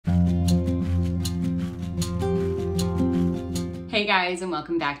Hey guys, and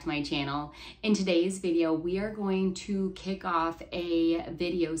welcome back to my channel. In today's video, we are going to kick off a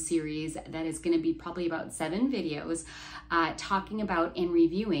video series that is going to be probably about 7 videos talking about and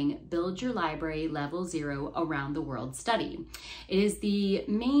reviewing Build Your Library Level 0 Around the World Study. It is the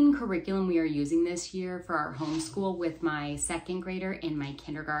main curriculum we are using this year for our homeschool with my 2nd grader and my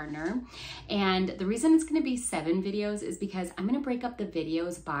kindergartner. And the reason it's going to be 7 videos is because I'm going to break up the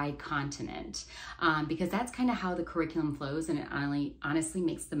videos by continent because that's kind of how the curriculum flows, and it honestly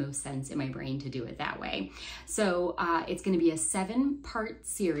makes the most sense in my brain to do it that way. So it's going to be a 7-part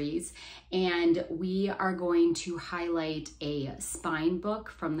series, and we are going to highlight a spine book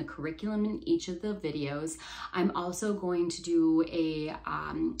from the curriculum in each of the videos. I'm also going to do a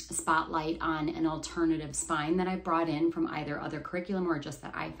spotlight on an alternative spine that I brought in from either other curriculum or just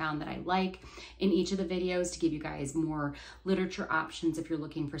that I found that I like in each of the videos to give you guys more literature options if you're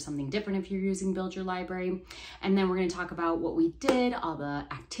looking for something different if you're using Build Your Library. And then we're going to talk about what we did, all the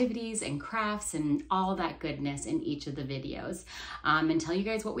activities and crafts and all that goodness in each of the videos, and tell you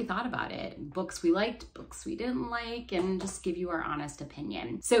guys what we thought about it. Books we liked, books we didn't like, and just give you our honest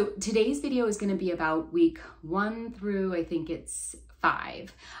opinion. So today's video is going to be about week 1 through, I think it's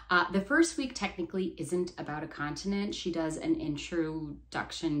 5. The first week technically isn't about a continent. She does an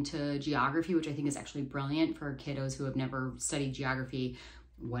introduction to geography, which I think is actually brilliant for kiddos who have never studied geography.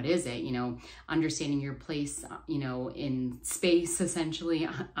 What is it? You know, understanding your place, you know, in space, essentially,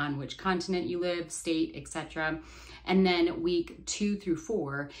 on which continent you live, state, etc. And then week 2 through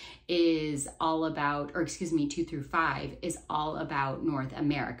 4 is all about, or excuse me, 2 through 5 is all about North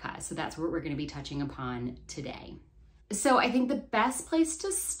America. So that's what we're going to be touching upon today. So I think the best place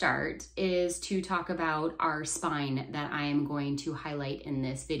to start is to talk about our spine that I am going to highlight in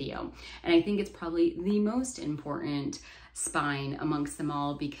this video. And I think it's probably the most important spine amongst them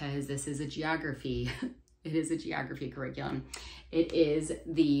all because this is a geography. It is a geography curriculum. It is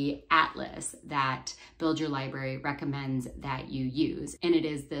the atlas that Build Your Library recommends that you use, and it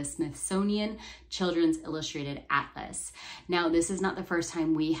is the Smithsonian Children's Illustrated Atlas. Now, this is not the first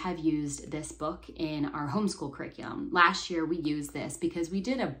time we have used this book in our homeschool curriculum. Last year, we used this because we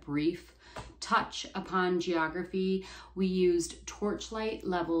did a brief touch upon geography. We used Torchlight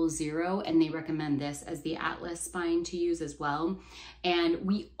Level 0, and they recommend this as the atlas spine to use as well. And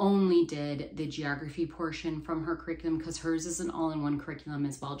we only did the geography portion from her curriculum because hers is an all-in-one curriculum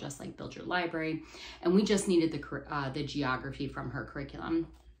as well, just like Build Your Library. And we just needed the geography from her curriculum.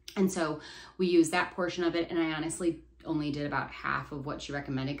 And so we used that portion of it, and I honestly only did about half of what she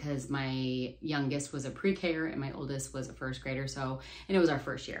recommended because my youngest was a pre-K-er and my oldest was a 1st grader. So, and it was our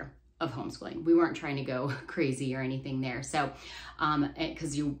first year of homeschooling. We weren't trying to go crazy or anything there. So,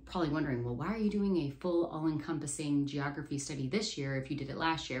 because you're probably wondering, well, why are you doing a full all-encompassing geography study this year if you did it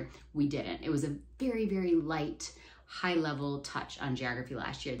last year? We didn't. It was a very, very light, high-level touch on geography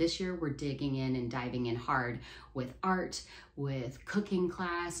last year. This year, we're digging in and diving in hard with art, with cooking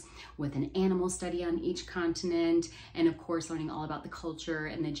class, with an animal study on each continent, and of course, learning all about the culture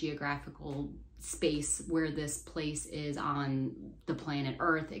and the geographical space where this place is on the planet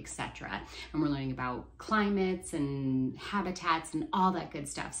Earth, etc. And we're learning about climates and habitats and all that good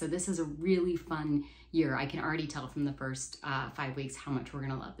stuff. So this is a really fun year. I can already tell from the first 5 weeks how much we're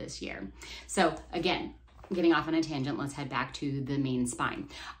gonna love this year. So again, getting off on a tangent, let's head back to the main spine.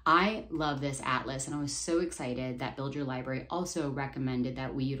 I love this atlas, and I was so excited that Build Your Library also recommended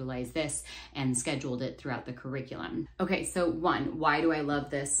that we utilize this and scheduled it throughout the curriculum. Okay, so 1, why do I love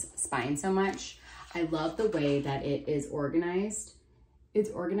this spine so much? I love the way that it is organized. It's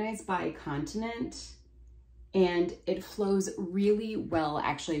organized by continent, and it flows really well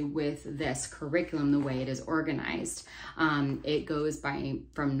actually with this curriculum, the way it is organized. It goes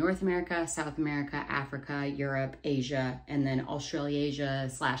from North America, South America, Africa, Europe, Asia, and then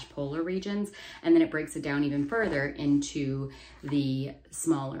Australasia/polar regions. And then it breaks it down even further into the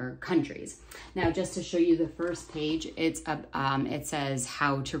smaller countries. Now, just to show you the first page, it says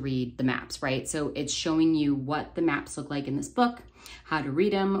how to read the maps, right? So it's showing you what the maps look like in this book, how to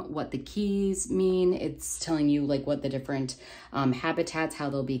read them, what the keys mean. It's telling you like what the different habitats, how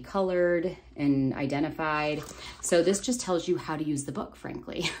they'll be colored and identified. So this just tells you how to use the book,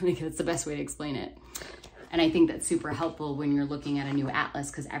 frankly. I think that's the best way to explain it. And I think that's super helpful when you're looking at a new atlas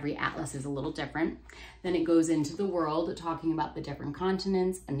because every atlas is a little different. Then it goes into the world, talking about the different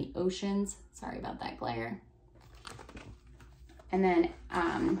continents and the oceans. Sorry about that glare. And then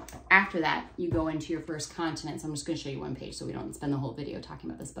after that, you go into your first continent. So I'm just going to show you one page so we don't spend the whole video talking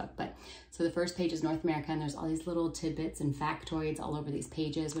about this book. But so the first page is North America, and there's all these little tidbits and factoids all over these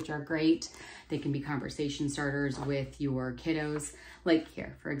pages, which are great. They can be conversation starters with your kiddos. Like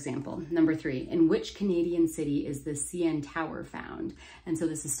here, for example, number 3, in which Canadian city is the CN Tower found? And so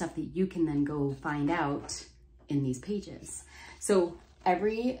this is stuff that you can then go find out in these pages. So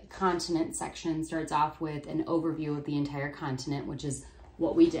every continent section starts off with an overview of the entire continent, which is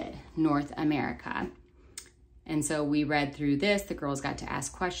what we did, North America. And so we read through this. The girls got to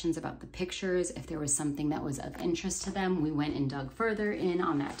ask questions about the pictures. If there was something that was of interest to them, we went and dug further in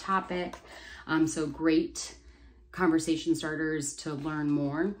on that topic. So great conversation starters to learn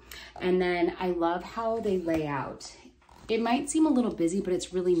more. And then I love how they lay out. It might seem a little busy, but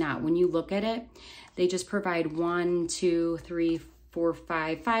it's really not. When you look at it, they just provide 1, 2, 3, 4,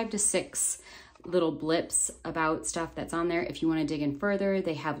 5 to 6 little blips about stuff that's on there. If you want to dig in further,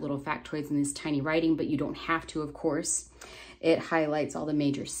 they have little factoids in this tiny writing, but you don't have to, of course. It highlights all the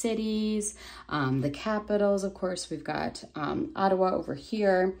major cities, the capitals, of course. We've got Ottawa over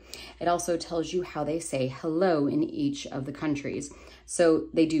here. It also tells you how they say hello in each of the countries. So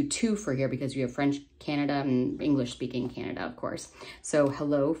they do 2 for here because you have French Canada and English speaking Canada, of course. So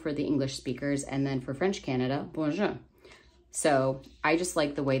hello for the English speakers, and then for French Canada, bonjour. So I just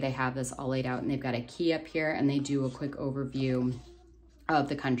like the way they have this all laid out, and they've got a key up here, and they do a quick overview of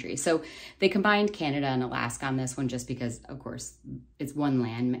the country. So they combined Canada and Alaska on this one just because, of course, it's one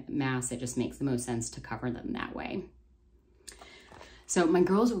land mass. It just makes the most sense to cover them that way. So my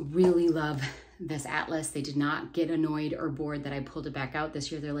girls really love this atlas. They did not get annoyed or bored that I pulled it back out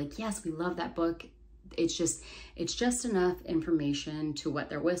this year. They're like, yes, we love that book. It's just enough information to wet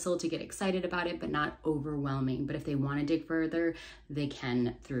their whistle to get excited about it, but not overwhelming. But if they want to dig further, they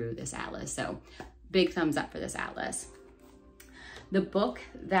can through this atlas. So big thumbs up for this atlas. The book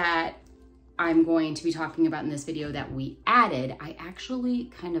that I'm going to be talking about in this video that we added, I actually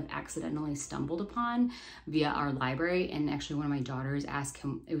kind of accidentally stumbled upon via our library. And actually one of my daughters asked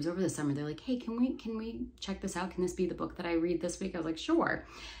him, it was over the summer, they're like, hey, can we check this out? Can this be the book that I read this week? I was like, sure.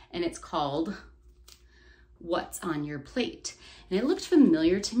 And it's called What's on Your Plate? And it looked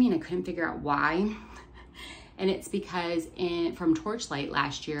familiar to me and I couldn't figure out why. And it's because from Torchlight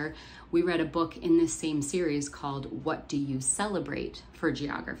last year, we read a book in this same series called What Do You Celebrate for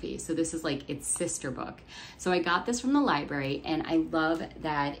Geography? So this is like its sister book. So I got this from the library, and I love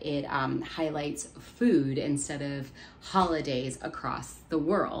that it highlights food instead of holidays across the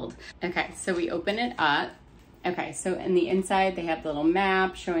world. Okay, so we open it up. Okay, so in the inside, they have the little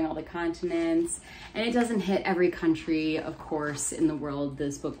map showing all the continents, and it doesn't hit every country, of course, in the world.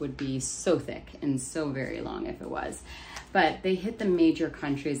 This book would be so thick and so very long if it was. But they hit the major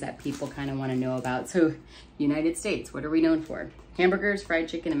countries that people kind of want to know about. So United States, what are we known for? Hamburgers, fried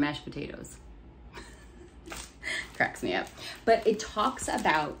chicken, and mashed potatoes. Cracks me up. But it talks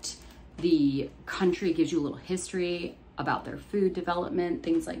about the country, gives you a little history about their food development,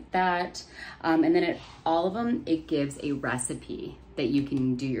 things like that. And then all of them, it gives a recipe that you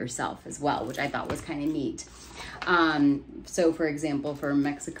can do yourself as well, which I thought was kind of neat. So for example, for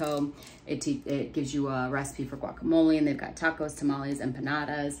Mexico, it gives you a recipe for guacamole, and they've got tacos, tamales,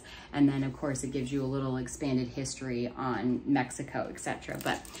 empanadas. And then of course it gives you a little expanded history on Mexico, etc.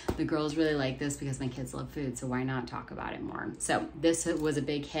 But the girls really like this because my kids love food, so why not talk about it more? So this was a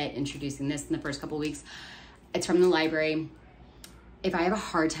big hit, introducing this in the first couple of weeks. It's from the library. If I have a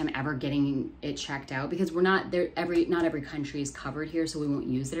hard time ever getting it checked out, because we're not there, not every country is covered here, so we won't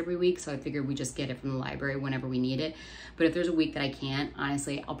use it every week. So I figured we just get it from the library whenever we need it. But if there's a week that I can't,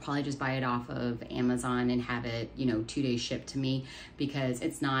 honestly, I'll probably just buy it off of Amazon and have it, 2 days shipped to me, because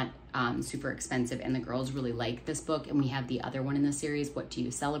it's not super expensive, and the girls really like this book. And we have the other one in the series, What Do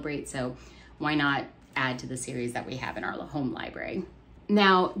You Celebrate? So why not add to the series that we have in our home library?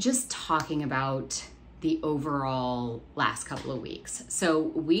 Now, just talking about the overall last couple of weeks. So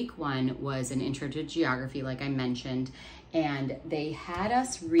week 1 was an intro to geography, like I mentioned, and they had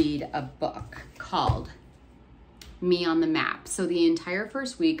us read a book called Me on the Map. So the entire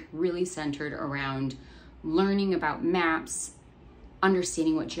first week really centered around learning about maps,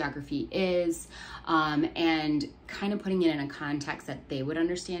 understanding what geography is, and kind of putting it in a context that they would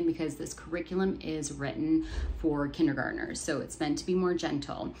understand, because this curriculum is written for kindergartners, so it's meant to be more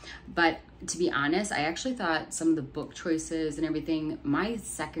gentle. But to be honest, I actually thought some of the book choices and everything, my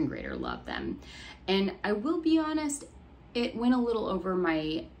second grader loved them. And I will be honest, it went a little over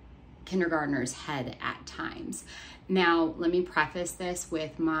my kindergartner's head at times. Now, let me preface this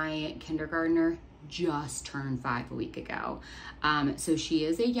with my kindergartner just turned 5 a week ago. So she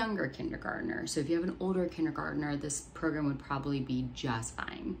is a younger kindergartner. So if you have an older kindergartner, this program would probably be just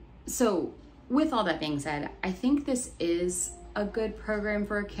fine. So with all that being said, I think this is a good program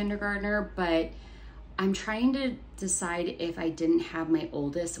for a kindergartner, but I'm trying to decide if I didn't have my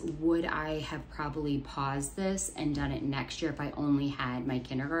oldest, would I have probably paused this and done it next year if I only had my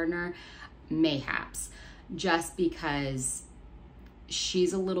kindergartner? Mayhaps, just because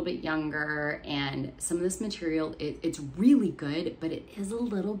she's a little bit younger and some of this material, it's really good, but it is a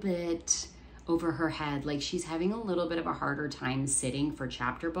little bit over her head. Like, she's having a little bit of a harder time sitting for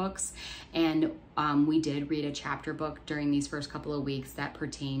chapter books. And we did read a chapter book during these first couple of weeks that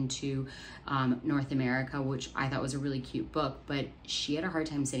pertained to North America, which I thought was a really cute book, but she had a hard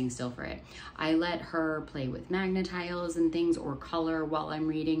time sitting still for it. I let her play with magnetiles and things or color while I'm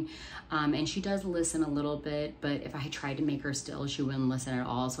reading, and she does listen a little bit, but if I tried to make her still, she wouldn't listen at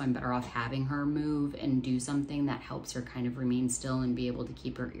all. So I'm better off having her move and do something that helps her kind of remain still and be able to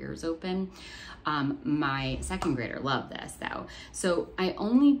keep her ears open. My second grader loved this though. So I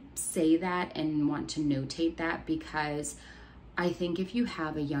only say that and want to notate that because I think if you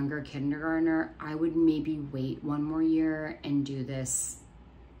have a younger kindergartner, I would maybe wait one more year and do this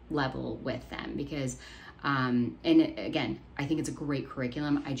level with them because, and again, I think it's a great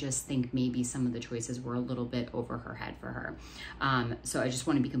curriculum. I just think maybe some of the choices were a little bit over her head for her. So I just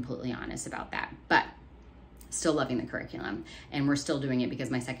want to be completely honest about that. But still loving the curriculum, and we're still doing it because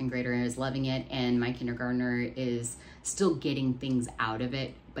my second grader is loving it and my kindergartner is still getting things out of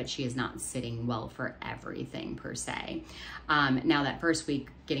it, but she is not sitting well for everything per se. Now that first week,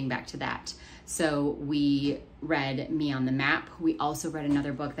 getting back to that, so we read Me on the Map. We also read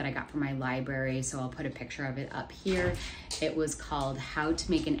another book that I got from my library, so I'll put a picture of it up here. It was called How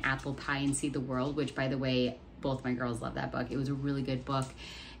to Make an Apple Pie and See the World, which, by the way, both my girls love that book. It was a really good book.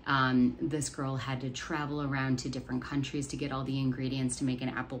 This girl had to travel around to different countries to get all the ingredients to make an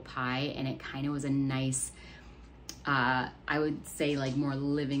apple pie, and it kind of was a nice, I would say like more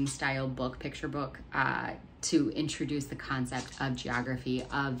living style book, picture book, to introduce the concept of geography,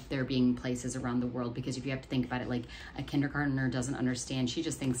 of there being places around the world, because if you have to think about it, like a kindergartner doesn't understand. She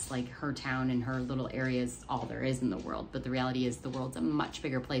just thinks like her town and her little area is all there is in the world, but the reality is the world's a much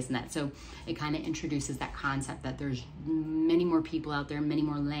bigger place than that. So it kind of introduces that concept that there's many more people out there, many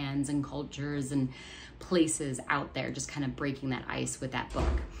more lands and cultures and places out there, just kind of breaking that ice with that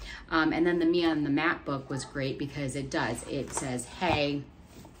book. And then the Me on the Map book was great because it says, hey,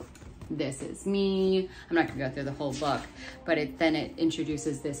 this is me. I'm not gonna go through the whole book, but then it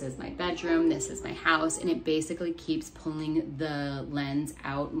introduces, this is my bedroom, this is my house, and it basically keeps pulling the lens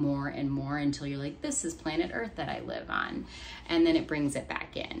out more and more until you're like, this is planet Earth that I live on. And then it brings it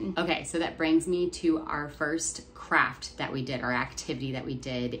back in. Okay, so that brings me to our first craft that we did, our activity that we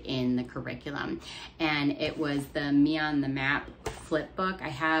did in the curriculum. And it was the Me on the Map flip book. I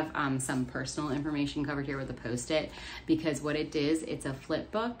have some personal information covered here with a Post-it, because what it is, it's a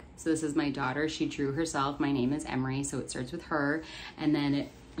flip book. So this is my daughter. She drew herself. My name is Emery, so it starts with her, and then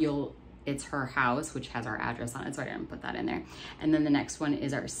it's her house, which has our address on it, so I didn't put that in there. And then the next one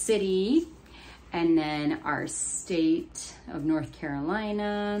is our city, and then our state of North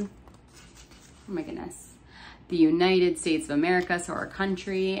Carolina. Oh my goodness. The United States of America, so our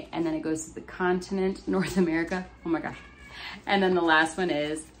country, and then it goes to the continent, North America. Oh my gosh. And then the last one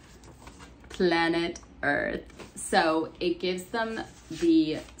is planet Earth. So it gives them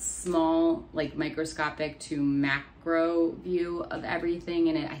the small, like microscopic to macro view of everything,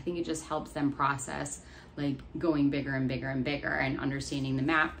 and I think it just helps them process like going bigger and bigger and bigger and understanding the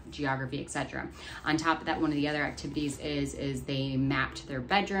map, geography, etc. On top of that, one of the other activities is they mapped their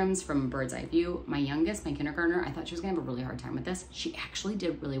bedrooms from a bird's eye view. My youngest, my kindergartner, I thought she was gonna have a really hard time with this. She actually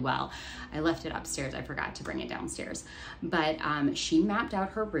did really well. I left it upstairs. I forgot to bring it downstairs. But she mapped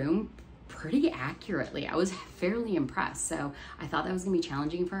out her room pretty accurately. I was fairly impressed. So I thought that was gonna be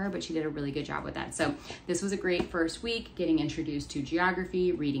challenging for her, but she did a really good job with that. So this was a great first week, getting introduced to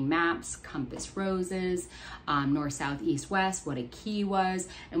geography, reading maps, compass roses, north, south, east, west, what a key was.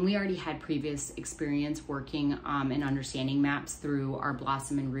 And we already had previous experience working and understanding maps through our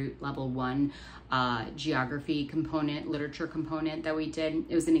Blossom and Root Level 1 geography component, literature component that we did.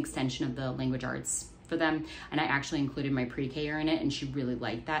 It was an extension of the language arts for them, and I actually included my pre-K-er in it, and she really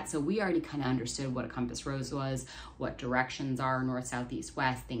liked that. So we already kind of understood what a compass rose was, what directions are, north, south, east,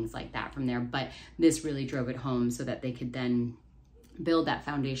 west, things like that from there. But this really drove it home so that they could then build that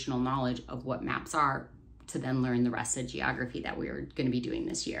foundational knowledge of what maps are to then learn the rest of geography that we are going to be doing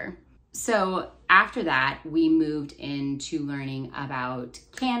this year. So after that, we moved into learning about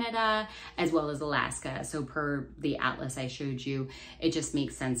Canada as well as Alaska. So per the atlas I showed you, it just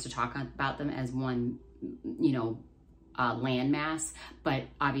makes sense to talk about them as one, landmass, but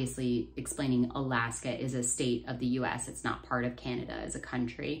obviously explaining Alaska is a state of the US. It's not part of Canada as a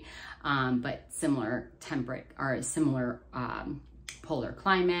country, but similar temperate or similar polar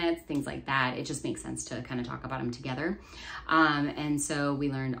climates, things like that. It just makes sense to kind of talk about them together. And so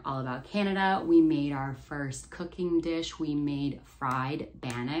we learned all about Canada. We made our first cooking dish. We made fried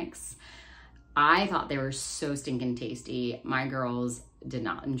bannocks. I thought they were so stinking tasty. My girls did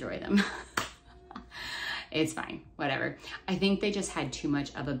not enjoy them. It's fine, whatever. I think they just had too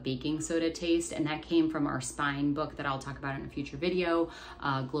much of a baking soda taste, and that came from our spine book that I'll talk about in a future video,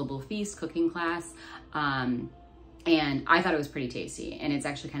 Global Feast cooking class. And I thought it was pretty tasty, and it's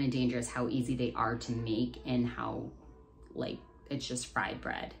actually kind of dangerous how easy they are to make and how, like, it's just fried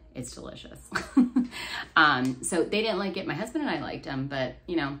bread. It's delicious. So they didn't like it. My husband and I liked them, but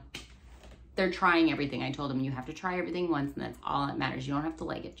they're trying everything. I told them you have to try everything once, and that's all that matters. You don't have to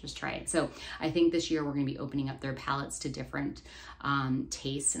like it, just try it. So I think this year we're going to be opening up their palates to different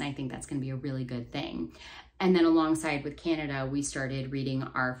tastes, and I think that's going to be a really good thing. And then alongside with Canada, we started reading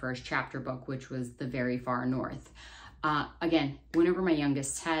our first chapter book, which was The Very Far North. Again, whenever my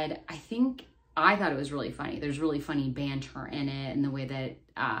youngest Ted, I thought it was really funny. There's really funny banter in it, and the way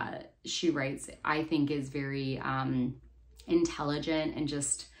that she writes, I think, is very intelligent and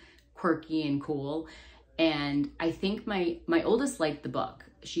just quirky and cool. And I think my oldest liked the book.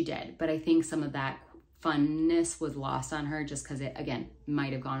 She did, but I think some of that funness was lost on her just because it, again,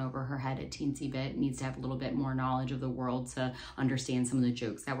 might have gone over her head a teensy bit. Needs to have a little bit more knowledge of the world to understand some of the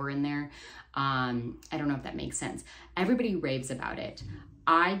jokes that were in there. I don't know if that makes sense. Everybody raves about it.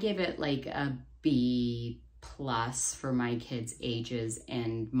 I give it like a B+ for my kids' ages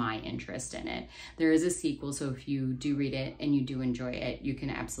and my interest in it. There is a sequel, so if you do read it and you do enjoy it, you can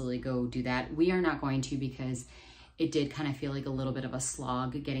absolutely go do that. We are not going to, because it did kind of feel like a little bit of a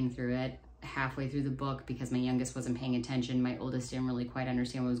slog getting through it halfway through the book, because my youngest wasn't paying attention. My oldest didn't really quite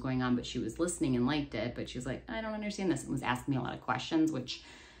understand what was going on, but she was listening and liked it. But she was like, I don't understand this, and was asking me a lot of questions, which,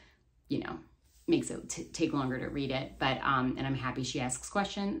 makes it take longer to read it. But and I'm happy she asks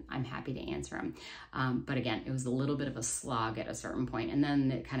questions. I'm happy to answer them. But again, it was a little bit of a slog at a certain point, and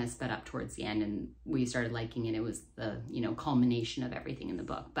then it kind of sped up towards the end, and we started liking it. It was the culmination of everything in the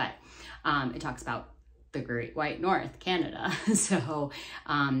book. But it talks about the Great White North, Canada. So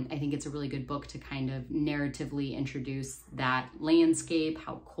I think it's a really good book to kind of narratively introduce that landscape,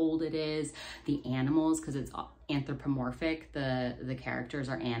 how cold it is, the animals, because it's anthropomorphic. The characters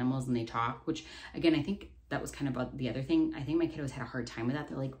are animals and they talk, which again, I think that was kind of about the other thing. I think my kiddos had a hard time with that.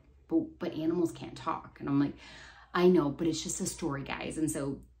 They're like, but animals can't talk. And I'm like, I know, but it's just a story, guys. And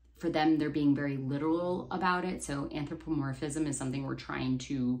so for them, they're being very literal about it. So anthropomorphism is something we're trying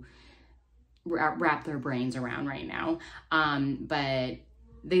to wrap their brains around right now. But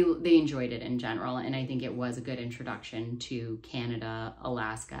they enjoyed it in general. And I think it was a good introduction to Canada,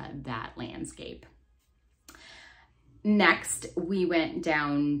 Alaska, that landscape. Next, we went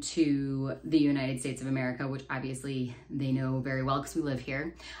down to the United States of America, which obviously they know very well because we live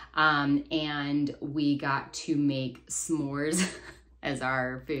here. And we got to make s'mores as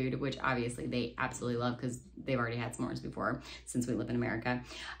our food, which obviously they absolutely love because they've already had s'mores before since we live in America.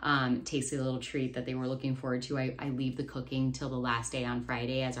 Tasty little treat that they were looking forward to. I leave the cooking till the last day on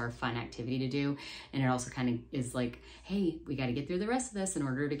Friday as our fun activity to do. And it also kind of is like, hey, we got to get through the rest of this in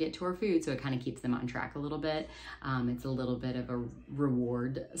order to get to our food. So it kind of keeps them on track a little bit. It's a little bit of a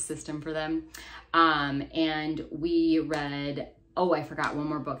reward system for them. And we read, oh, I forgot one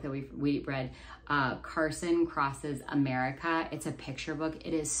more book that we read. Carson Crosses America. It's a picture book.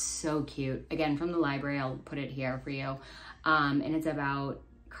 It is so cute. Again, from the library, I'll put it here for you. And it's about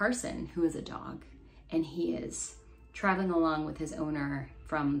Carson, who is a dog. And he is traveling along with his owner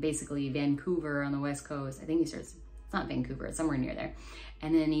from basically Vancouver on the West Coast. I think he starts, it's not Vancouver, it's somewhere near there.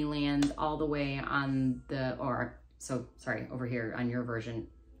 And then he lands all the way on the, over here on your version.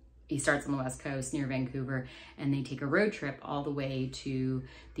 He starts on the West Coast near Vancouver, and they take a road trip all the way to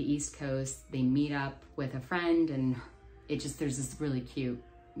the East Coast. They meet up with a friend, and there's this really cute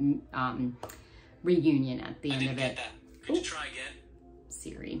reunion at the end of it. Could you try again?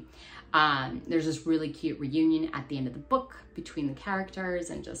 Siri. There's this really cute reunion at the end of the book between the characters,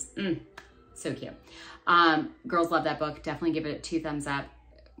 and just so cute. Girls love that book. Definitely give it 2 thumbs up.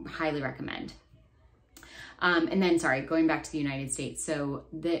 Highly recommend. And then, sorry, going back to the United States. So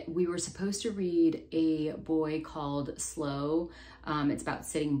we were supposed to read a boy called Slow. It's about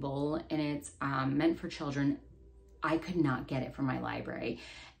Sitting Bull, and it's meant for children. I could not get it from my library.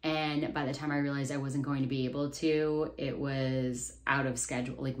 And by the time I realized I wasn't going to be able to, it was out of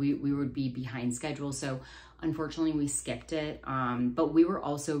schedule. Like we would be behind schedule. So unfortunately we skipped it. But we were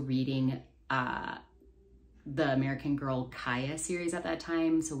also reading the American Girl Kaya series at that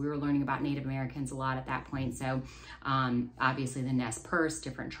time. So we were learning about Native Americans a lot at that point. So obviously the Nez Perce,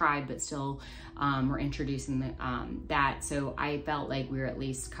 different tribe, but still we're introducing that. So I felt like we were at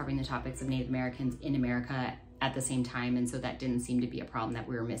least covering the topics of Native Americans in America at the same time. And so that didn't seem to be a problem that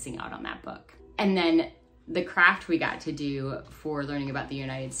we were missing out on that book. And then the craft we got to do for learning about the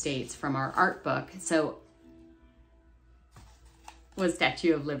United States from our art book, so was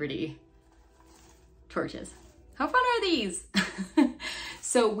Statue of Liberty torches. How fun are these?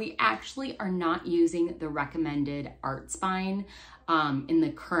 So we actually are not using the recommended art spine in the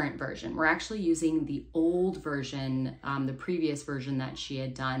current version. We're actually using the old version, the previous version that she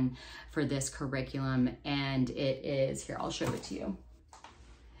had done for this curriculum. And it is, here, I'll show it to you.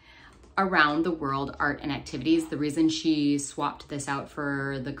 Around the World Art and Activities. The reason she swapped this out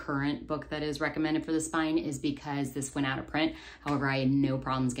for the current book that is recommended for the spine is because this went out of print. However, I had no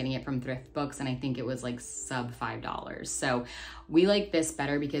problems getting it from thrift books, and I think it was like sub $5. So we like this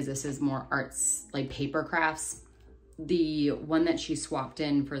better because this is more arts, like paper crafts. The one that she swapped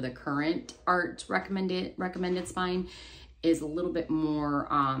in for the current art recommended spine is a little bit more,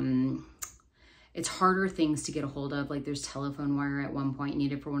 it's harder things to get a hold of. Like there's telephone wire at one point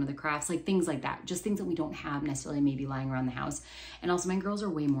needed for one of the crafts, like things like that. Just things that we don't have necessarily maybe lying around the house. And also my girls are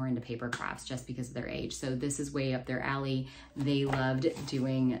way more into paper crafts just because of their age. So this is way up their alley. They loved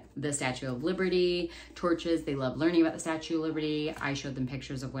doing the Statue of Liberty torches. They love learning about the Statue of Liberty. I showed them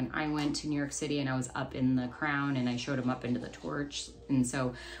pictures of when I went to New York City and I was up in the crown, and I showed them up into the torch. And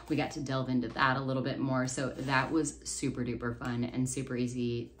so we got to delve into that a little bit more. So that was super duper fun and super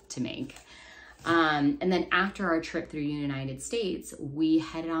easy to make. And then after our trip through the United States, we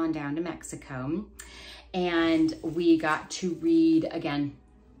headed on down to Mexico, and we got to read, again,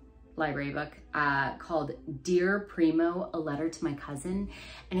 library book called Dear Primo, A Letter to My Cousin.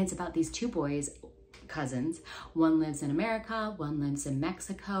 And it's about these two boys, cousins. One lives in America, one lives in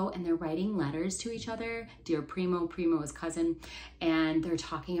Mexico, and they're writing letters to each other. Dear Primo, Primo is cousin, and they're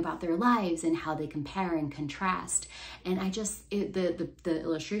talking about their lives and how they compare and contrast. And I just, the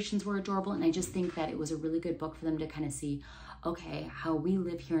illustrations were adorable, and I just think that it was a really good book for them to kind of see, okay, how we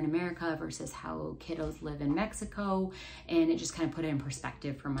live here in America versus how kiddos live in Mexico. And it just kind of put it in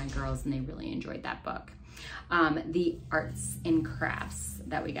perspective for my girls, and they really enjoyed that book. The arts and crafts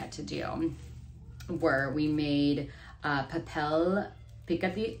that we got to do were, we made papel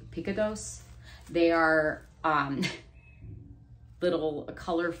picados. They are little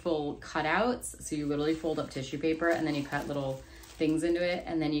colorful cutouts. So you literally fold up tissue paper and then you cut little things into it,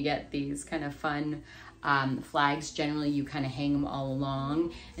 and then you get these kind of fun flags. Generally you kind of hang them all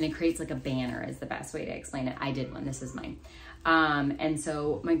along, and it creates like a banner is the best way to explain it. I did one, this is mine. And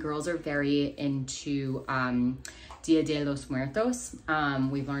so my girls are very into Dia de los Muertos.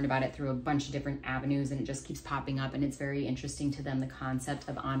 We've learned about it through a bunch of different avenues, and it just keeps popping up, and it's very interesting to them, the concept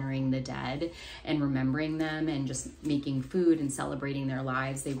of honoring the dead and remembering them and just making food and celebrating their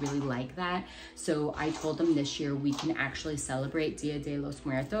lives. They really like that. So I told them this year we can actually celebrate Dia de los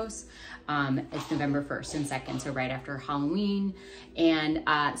Muertos. It's November 1st and 2nd, so right after Halloween. And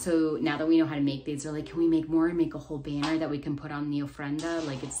so now that we know how to make these, they're like, can we make more and make a whole banner that we can put on the ofrenda,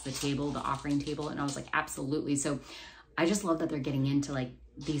 like it's the table, the offering table? And I was like, absolutely. So I just love that they're getting into like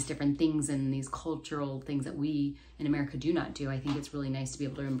these different things and these cultural things that we in America do not do. I think it's really nice to be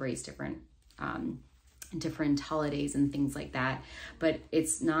able to embrace different holidays and things like that, but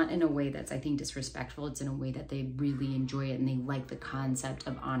it's not in a way that's, I think, disrespectful. It's in a way that they really enjoy it and they like the concept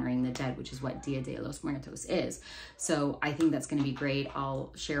of honoring the dead, which is what Dia de los Muertos is. So I think that's going to be great.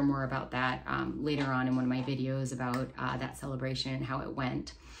 I'll share more about that later on in one of my videos about that celebration and how it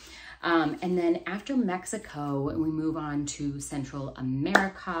went. And then after Mexico, we move on to Central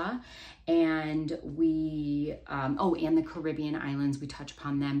America, and we, and the Caribbean islands, we touch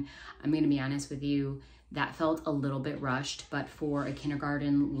upon them. I'm going to be honest with you, that felt a little bit rushed, but for a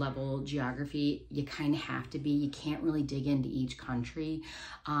kindergarten level geography, you kind of have to be. You can't really dig into each country,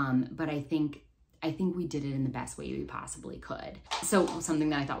 but I think we did it in the best way we possibly could. So something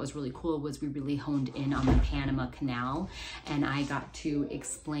that I thought was really cool was we really honed in on the Panama Canal, and I got to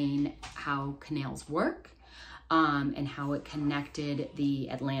explain how canals work, and how it connected the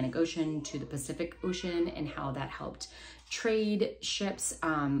Atlantic Ocean to the Pacific Ocean, and how that helped trade ships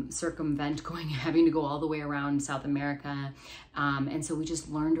circumvent having to go all the way around South America. And so we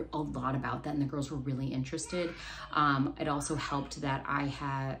just learned a lot about that, and the girls were really interested. It also helped that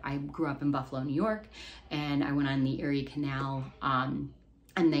I grew up in Buffalo, New York, and I went on the Erie Canal,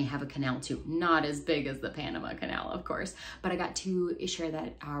 and they have a canal too, not as big as the Panama Canal, of course, but I got to share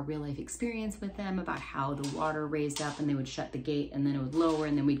that real life experience with them about how the water raised up and they would shut the gate and then it would lower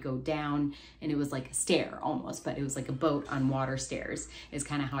and then we'd go down, and it was like a stair almost, but it was like a boat on water stairs is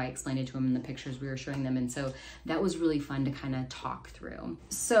kind of how I explained it to them in the pictures we were showing them. And so that was really fun to kind of talk through.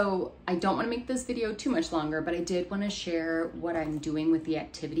 So I don't want to make this video too much longer, but I did want to share what I'm doing with the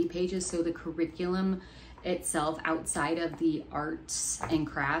activity pages. So the curriculum itself, outside of the arts and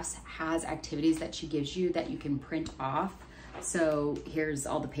crafts, has activities that she gives you that you can print off. So here's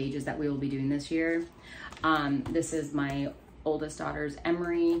all the pages that we will be doing this year. This is my oldest daughter's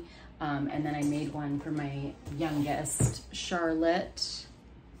Emery, and then I made one for my youngest, Charlotte.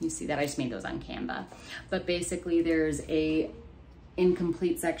 You see that I just made those on Canva. But basically there's a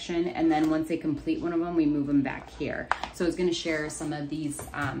incomplete section, and then once they complete one of them, we move them back here. So I was going to share some of these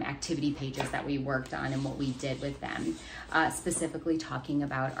activity pages that we worked on and what we did with them, specifically talking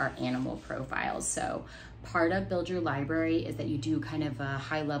about our animal profiles. So part of Build Your Library is that you do kind of a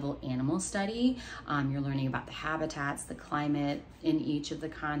high-level animal study. You're learning about the habitats, the climate in each of the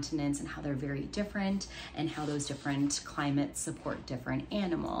continents, and how they're very different, and how those different climates support different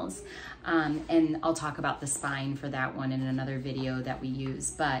animals. And I'll talk about the spine for that one in another video that we use,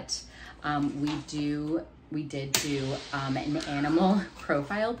 but we did do an animal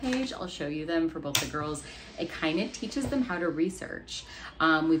profile page. I'll show you them for both the girls. It kind of teaches them how to research.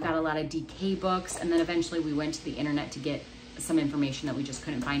 We've got a lot of DK books, and then eventually we went to the internet to get some information that we just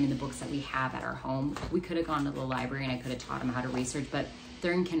couldn't find in the books that we have at our home. We could have gone to the library and I could have taught them how to research, but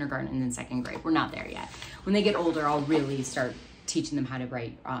they're in kindergarten and in second grade. We're not there yet. When they get older, I'll really start teaching them how to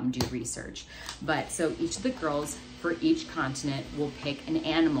do research. But so each of the girls for each continent will pick an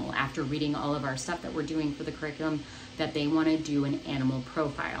animal after reading all of our stuff that we're doing for the curriculum that they want to do an animal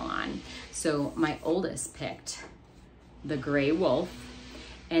profile on. So my oldest picked the gray wolf,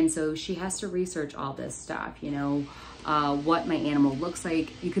 and so she has to research all this stuff, you know, what my animal looks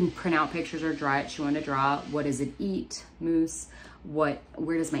like. You can print out pictures or draw it. She wanted to draw what does it eat, moose, where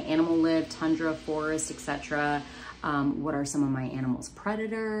does my animal live, tundra, forest, etc. What are some of my animal's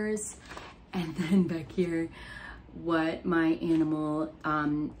predators, and then back here, what my animal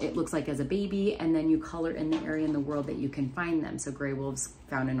it looks like as a baby, and then you color in the area in the world that you can find them. So gray wolves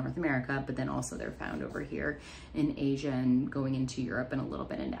found in North America, but then also they're found over here in Asia and going into Europe and a little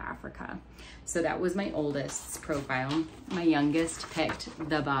bit into Africa. So that was my oldest's profile. My youngest picked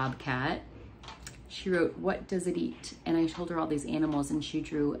the bobcat. She wrote, what does it eat? And I told her all these animals, and she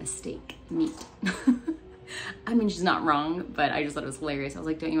drew a steak, meat. I mean, she's not wrong, but I just thought it was hilarious. I was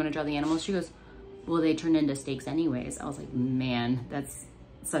like, don't you want to draw the animals? She goes, well, they turn into steaks anyways. I was like, man, that's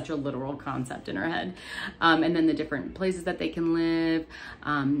such a literal concept in her head. And then the different places that they can live,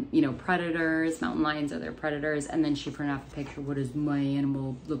 you know, predators, mountain lions are their predators. And then she printed off a picture, what does my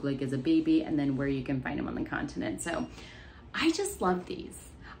animal look like as a baby? And then where you can find them on the continent. So I just love these.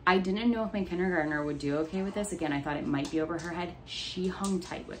 I didn't know if my kindergartner would do okay with this. Again, I thought it might be over her head. She hung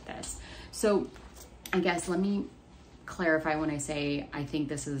tight with this. So I guess let me clarify when I say I think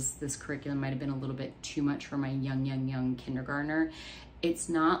this curriculum might have been a little bit too much for my young kindergartner. It's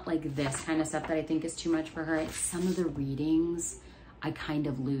not like this kind of stuff that I think is too much for her. It's some of the readings, I kind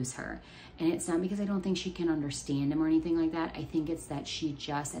of lose her. And it's not because I don't think she can understand them or anything like that. I think it's that she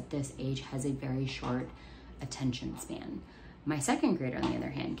just at this age has a very short attention span. My second grader, on the other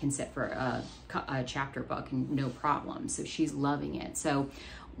hand, can sit for a chapter book and no problem. So she's loving it. So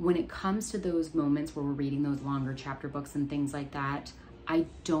when it comes to those moments where we're reading those longer chapter books and things like that, I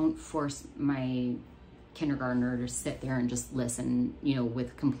don't force my kindergartner to sit there and just listen, you know,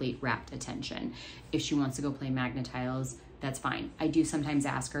 with complete rapt attention. If she wants to go play Magnetiles, that's fine. I do sometimes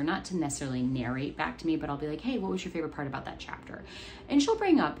ask her not to necessarily narrate back to me, but I'll be like, hey, what was your favorite part about that chapter? And she'll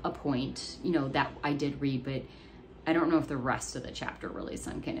bring up a point, you know, that I did read, but I don't know if the rest of the chapter really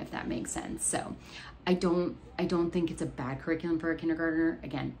sunk in, if that makes sense. So I don't think it's a bad curriculum for a kindergartner.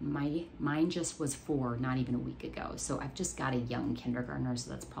 Again, mine just was 4, not even a week ago. So I've just got a young kindergartner,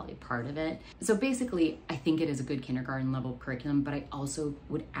 so that's probably part of it. So basically, I think it is a good kindergarten level curriculum, but I also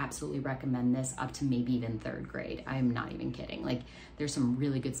would absolutely recommend this up to maybe even 3rd grade. I'm not even kidding. Like, there's some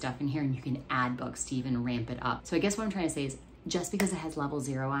really good stuff in here, and you can add books to even ramp it up. So I guess what I'm trying to say is, just because it has level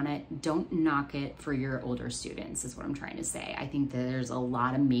 0 on it, don't knock it for your older students, is what I'm trying to say. I think that there's a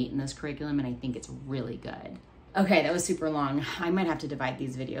lot of meat in this curriculum, and I think it's really good. Okay, that was super long. I might have to divide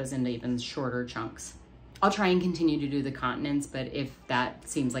these videos into even shorter chunks. I'll try and continue to do the continents, but if that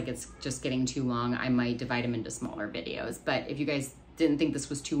seems like it's just getting too long, I might divide them into smaller videos. But if you guys didn't think this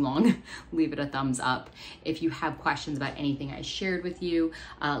was too long, leave it a thumbs up. If you have questions about anything I shared with you,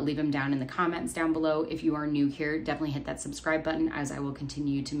 leave them down in the comments down below. If you are new here, definitely hit that subscribe button, as I will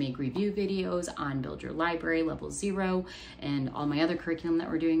continue to make review videos on Build Your Library Level 0 and all my other curriculum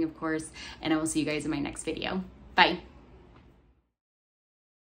that we're doing, of course. And I will see you guys in my next video. Bye.